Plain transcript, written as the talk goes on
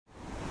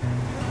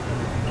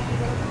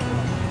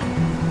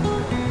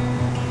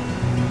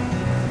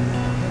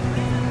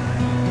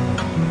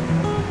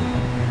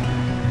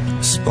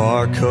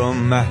Spark a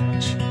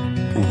match,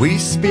 we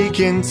speak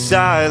in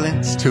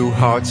silence, two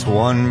hearts,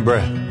 one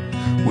breath.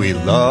 We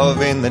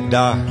love in the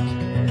dark,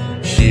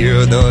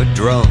 hear the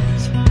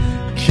drums.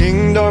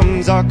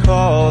 Kingdoms are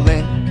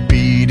calling,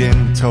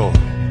 beating toward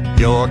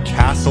your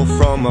castle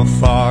from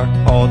afar.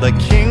 All the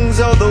kings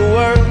of the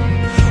world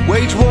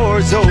wage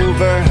wars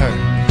over her,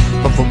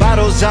 but for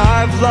battles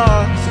I've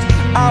lost,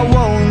 I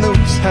won't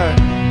lose her.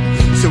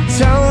 So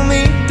tell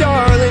me,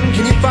 darling,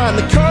 can you find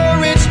the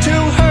courage to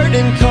hurt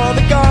and call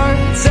the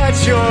guards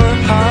at your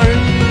heart?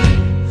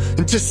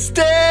 And to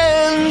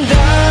stand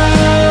down.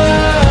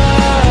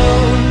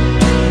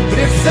 But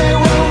if they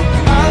won't,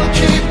 I'll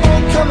keep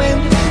on coming.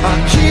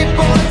 I'll keep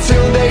on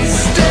till they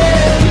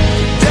stand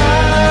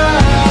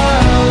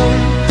down.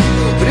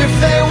 But if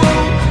they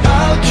won't,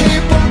 I'll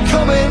keep on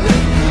coming.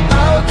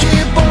 I'll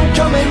keep on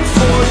coming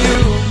for you.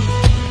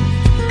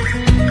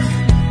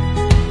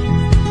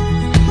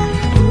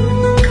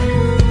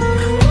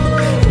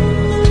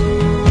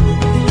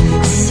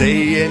 Say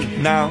it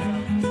now,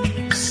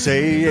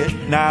 say it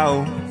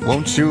now.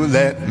 Won't you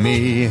let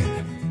me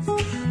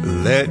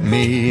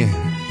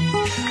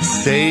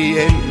say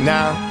it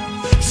now?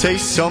 Say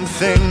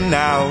something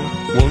now.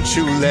 Won't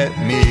you let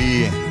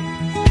me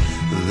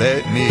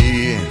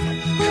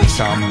 'cause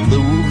I'm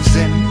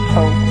losing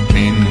hope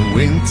in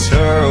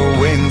winter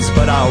winds,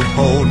 but I'll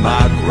hold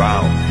my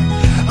ground.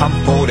 I'm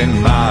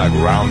holding my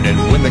ground, and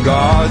when the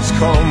guards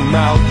come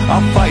out,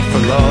 I'll fight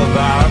for love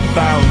I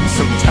found.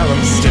 So tell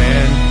them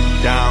stand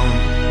down.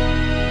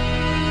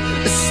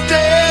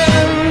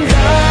 Stand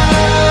down.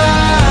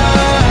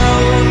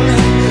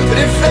 But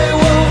if they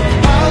won't,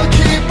 I'll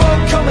keep on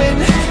coming.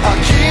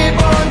 I'll keep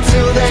on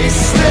till they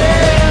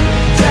stand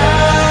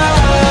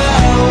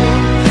down.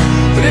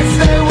 But if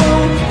they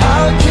won't,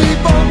 I'll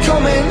keep on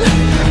coming.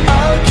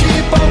 I'll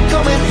keep on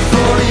coming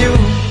for you.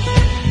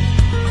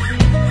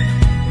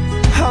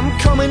 I'm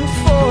coming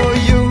for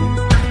you.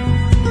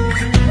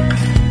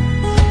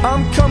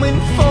 I'm coming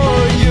for you.